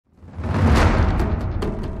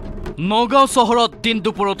নগাঁও চহৰত দিন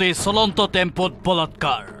দুপৰতে চলন্ত টেম্পোত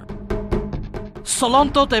বলাৎকাৰ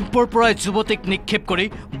চলন্ত টেম্পোৰ পৰাই যুৱতীক নিক্ষেপ কৰি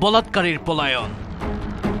বলাৎকাৰীৰ পলায়ন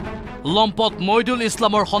লম্পট মইদুল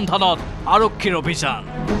ইছলামৰ সন্ধানত আৰক্ষীৰ অভিযান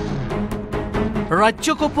ৰাজ্য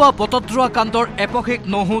কপোৱা বটদ্ৰোৱা কাণ্ডৰ এপক্ষিক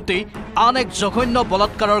নহওঁতেই আন এক জঘন্য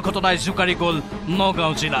বলাৎকাৰৰ ঘটনাই জোকাৰি গ'ল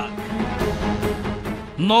নগাঁও জিলাক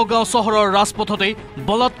নগাঁও চহৰৰ ৰাজপথতেই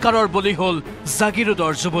বলাৎকাৰৰ বলি হ'ল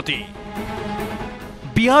জাগিৰোডৰ যুৱতী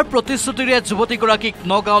বিয়াৰ প্ৰতিশ্ৰুতিৰে যুৱতীগৰাকীক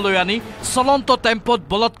নগাঁৱলৈ আনি চলন্ত টেম্পোত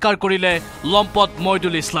বলাৎকাৰ কৰিলে লম্পট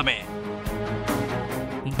মইদুল ইছলামে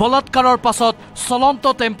বলাৎকাৰৰ পাছত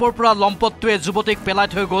চলন্ত টেম্পোৰ পৰা লম্পটটোৱে যুৱতীক পেলাই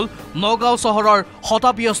থৈ গ'ল নগাঁও চহৰৰ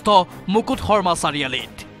হতাব্যস্ত মুকুট শৰ্মা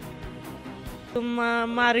চাৰিআলিত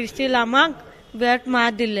মাৰিছিল আমাক বেট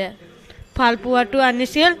মাৰ দিলে ফালপুৱাটো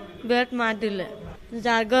আনিছিল বেট মাৰ দিলে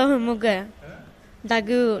জাগা হুমুগে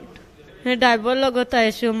জাগিৰোড সেই ড্ৰাইভৰ লগত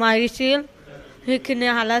আহিছোঁ মাৰিছিল সেইখিনি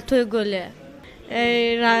হালাত হৈ গ'লে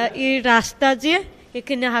এই ৰাস্তা যে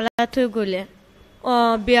সেইখিনি হালাত হৈ গ'লে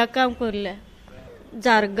বিয়া কাম কৰিলে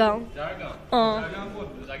জাৰগাঁও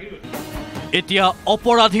এতিয়া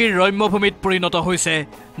অপৰাধীৰ ৰম্যভূমিত পৰিণত হৈছে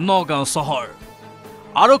নগাঁও চহৰ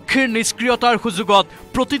আৰক্ষীৰ নিষ্ক্ৰিয়তাৰ সুযোগত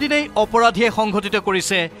প্ৰতিদিনেই অপৰাধীয়ে সংঘটিত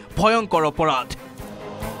কৰিছে ভয়ংকৰ অপৰাধ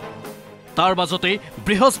তাৰ মাজতেই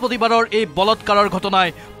বৃহস্পতিবাৰৰ এই বলাৎকাৰৰ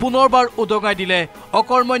ঘটনাই পুনৰবাৰ উদঙাই দিলে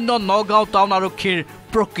অকৰ্মণ্য নগাঁও টাউন আৰক্ষীৰ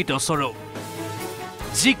প্ৰকৃত স্বৰূপ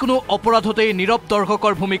যিকোনো অপৰাধতেই নীৰৱ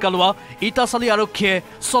দৰ্শকৰ ভূমিকা লোৱা ইটাচালি আৰক্ষীয়ে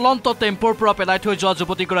চলন্ত টেম্পোৰ পৰা পেলাই থৈ যোৱা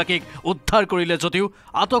যুৱতীগৰাকীক উদ্ধাৰ কৰিলে যদিও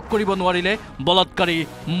আটক কৰিব নোৱাৰিলে বলাৎকাৰী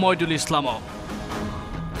মইদুল ইছলামক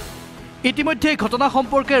ইতিমধ্যে ঘটনা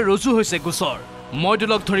সম্পৰ্কে ৰুজু হৈছে গোচৰ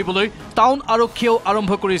মইদুলক ধৰিবলৈ টাউন আৰক্ষীয়েও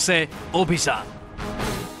আৰম্ভ কৰিছে অভিযান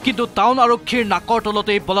কিন্তু টাউন আৰক্ষীৰ নাকৰ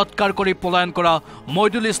তলতেই বলাৎকাৰ কৰি পলায়ন কৰা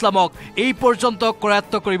মইদুল ইছলামক এই পৰ্যন্ত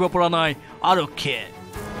কৰায়ত্ব কৰিব পৰা নাই আৰক্ষীয়ে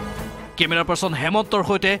কেমেৰা পাৰ্চন হেমন্তৰ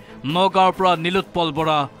সৈতে নগাঁৱৰ পৰা Nilotpal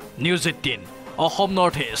Bora news 18 Assam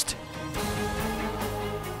north east